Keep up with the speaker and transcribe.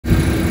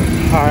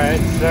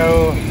Alright,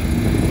 so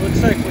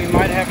looks like we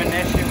might have an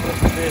issue with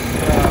this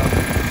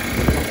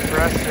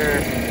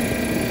compressor.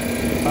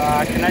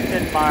 I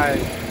connected my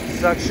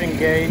suction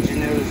gauge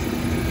and it was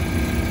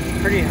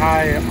pretty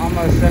high,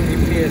 almost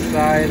 70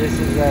 psi. This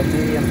is a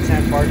medium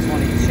temp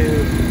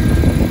R22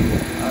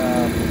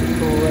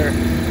 cooler.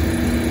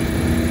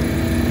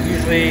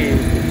 Usually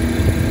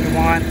you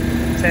want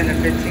 10 to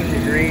 15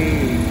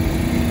 degree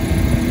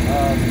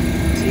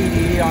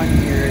TD on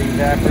your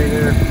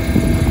evaporator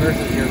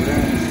versus your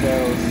room. So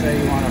say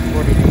you want a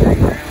 40 degree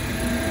room,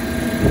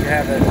 you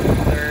have a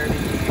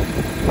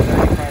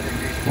 35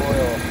 degree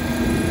foil.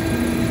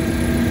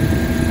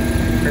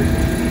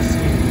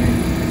 Excuse me.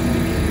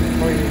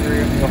 40 degree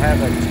room, you'll have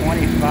a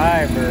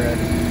 25 or a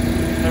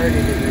 30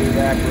 degree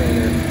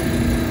evaporator.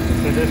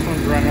 So this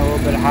one's running a little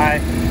bit high.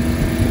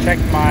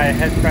 Checked my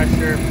head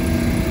pressure.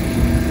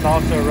 It's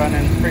also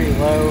running pretty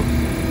low.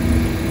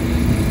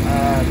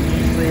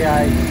 Usually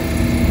I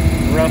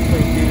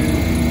roughly do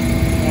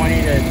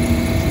 20 to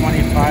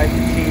 25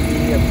 TD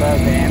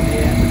above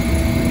ambient.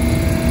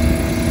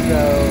 So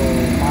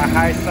my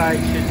high side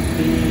should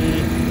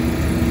be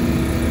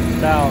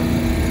about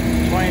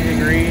 20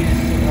 degrees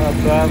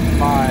above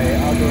my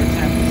outdoor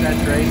temp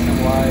saturation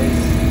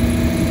wise.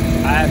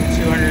 I have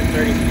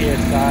 230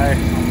 psi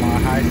on my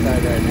high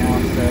side right now,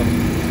 so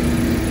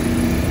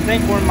I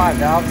think one of my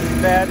valves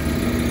is bad.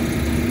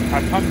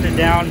 I pumped it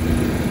down,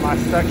 my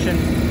suction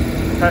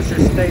pressure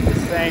stayed the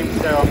same,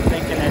 so I'm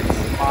thinking it's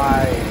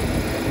my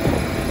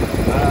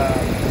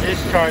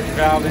discharge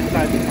valve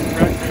inside the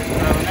compressor.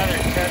 So another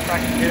test I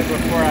can do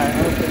before I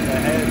open the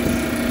heads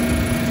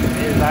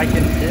is I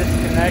can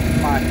disconnect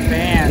my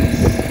fans,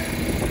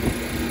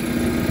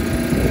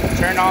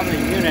 turn on the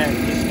unit.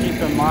 Just keep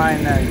in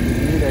mind that you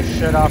need to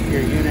shut off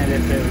your unit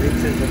if it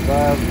reaches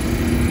above,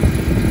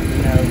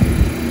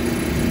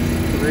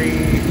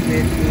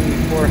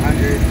 350,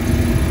 400.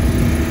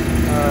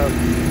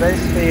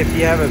 Basically, if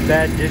you have a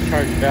bad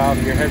discharge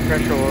valve, your head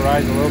pressure will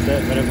rise a little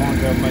bit, but it won't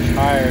go much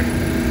higher.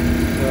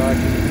 So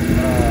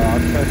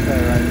I'll test that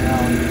right now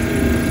and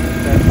see if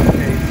that's the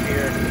case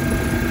here.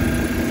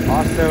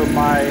 Also,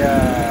 my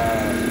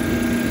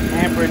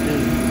amperage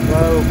is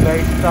low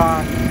based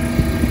on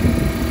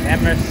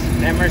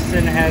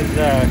Emerson has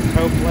a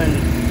Copeland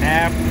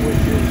app,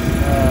 which is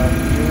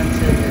you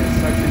enter your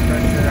suction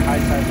pressure, high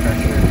side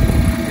pressure,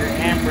 your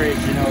amperage,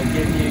 and it'll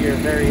give you your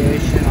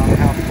variation on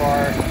how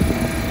far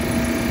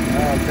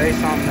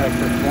based on the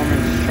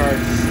performance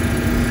charts.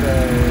 So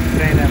it's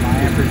saying that my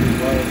amperage is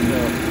low, so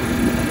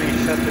let me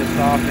shut this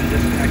off and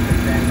disconnect the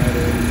fan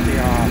motor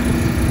and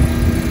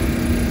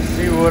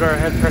see what our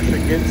head pressure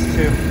gets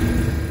to.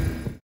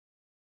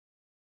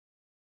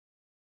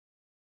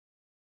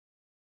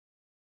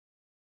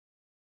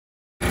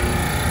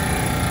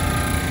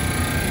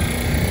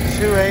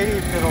 280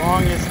 for the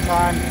longest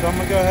time, so I'm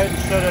gonna go ahead and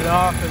shut it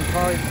off and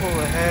probably pull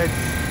the heads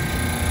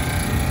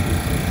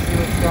and see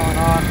what's going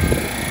on.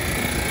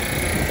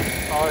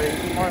 Probably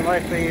more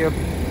likely a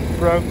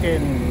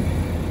broken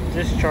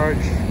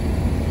discharge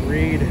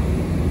reed.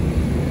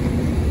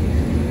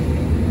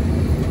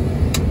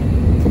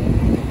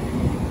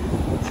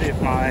 Let's see if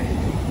my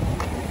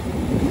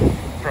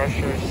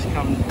pressure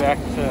comes back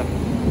to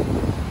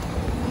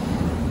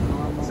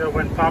normal. So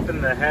when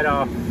popping the head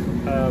off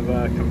of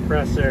a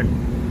compressor,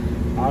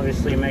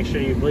 obviously make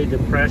sure you bleed the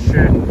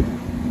pressure.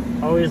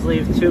 Always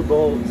leave 2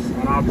 bolts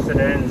on opposite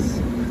ends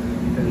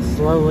and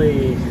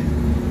slowly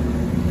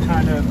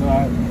kind of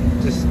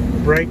just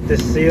break the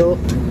seal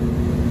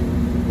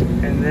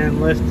and then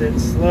lift it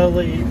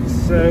slowly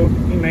so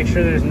you make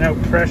sure there's no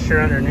pressure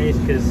underneath,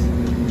 because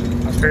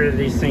I've heard of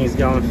these things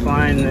going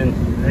flying and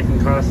they can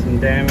cause some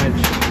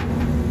damage.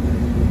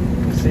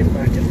 Let's see if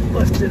I can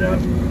lift it up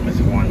with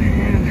one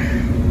hand.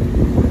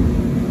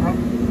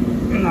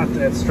 Not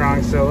that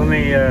strong, so let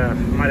me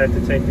might have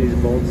to take these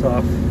bolts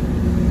off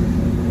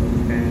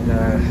and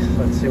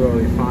let's see what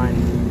we find.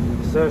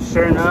 So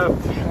sure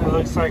enough, it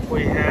looks like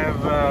we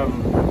have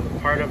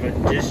part of a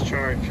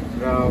discharge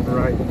valve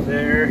right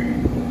there.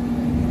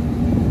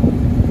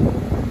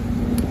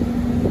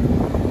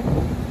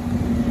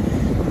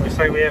 Looks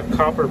like we have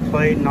copper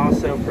plate, and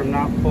also from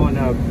not pulling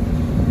a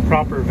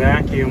proper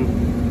vacuum,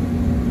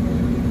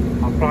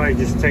 I'll probably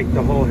just take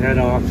the whole head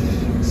off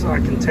so I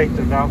can take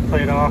the valve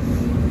plate off.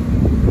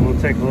 We'll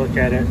take a look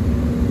at it.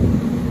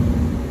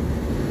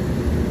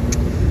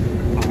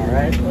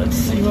 Alright, let's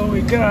see what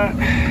we got.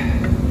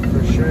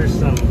 For sure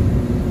some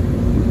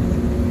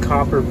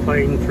copper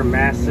plating from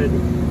acid.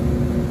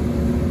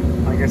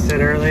 Like I said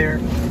earlier,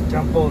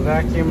 don't pull a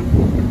vacuum.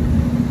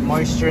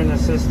 Moisture in the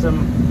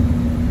system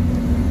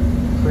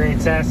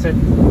creates acid.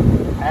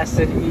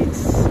 Acid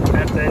eats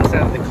at the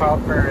inside of the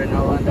copper and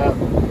it'll end up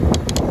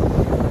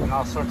in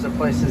all sorts of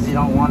places you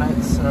don't want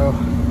it. So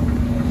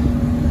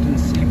you can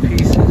see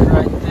pieces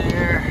right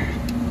there.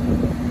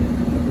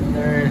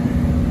 There.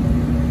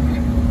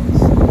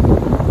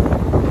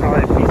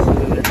 Probably pieces of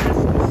the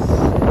discs.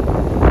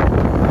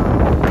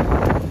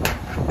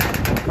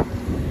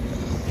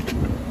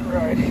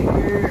 Right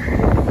here.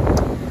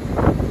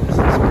 This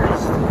is pretty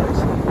still.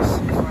 So let's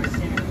see if I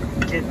can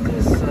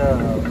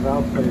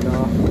put it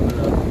off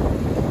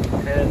the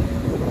head.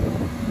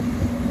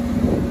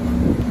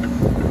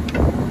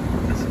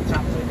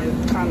 Sometimes they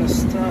get kind of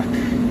stuck.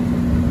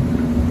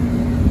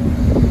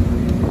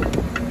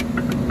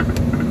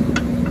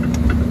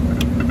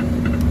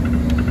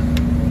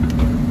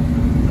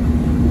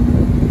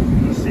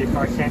 Let's see if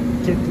I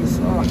can't get this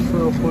off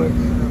real quick.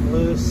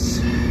 Loose.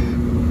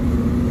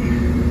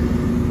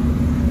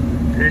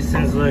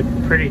 Pistons look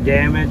pretty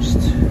damaged.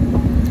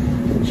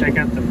 Check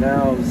out the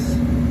valves.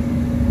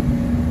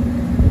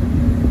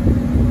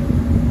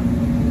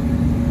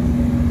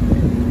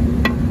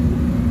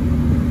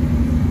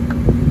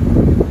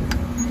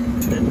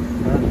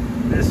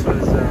 This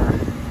was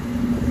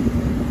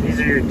these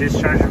are your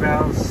discharge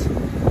valves.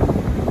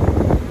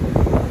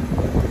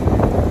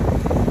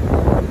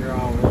 They're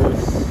all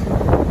loose.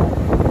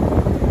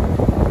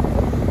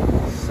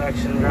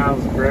 Suction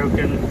valves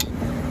broken.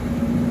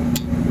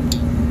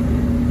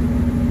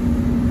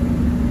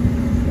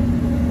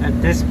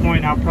 At this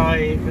point, I'll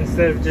probably,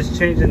 instead of just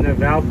changing the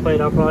valve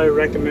plate, I'll probably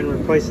recommend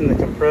replacing the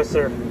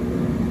compressor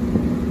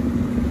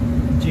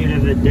due to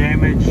the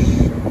damage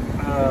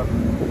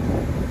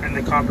and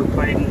the copper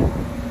plating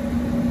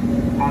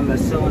on the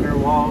cylinder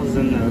walls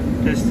and the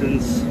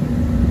pistons.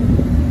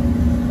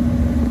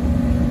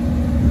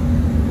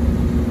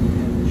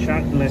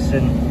 Shunt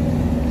missing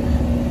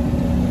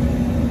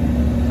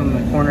from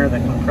the corner of the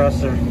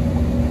compressor.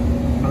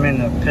 I mean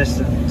the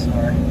piston,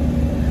 sorry.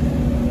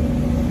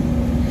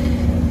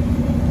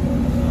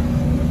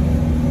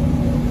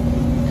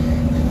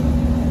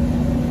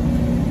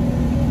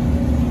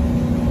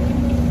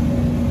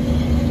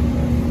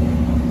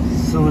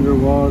 Cylinder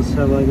walls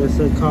have, like I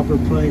said, copper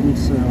plating,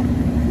 so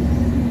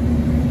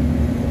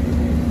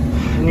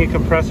new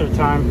compressor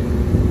time.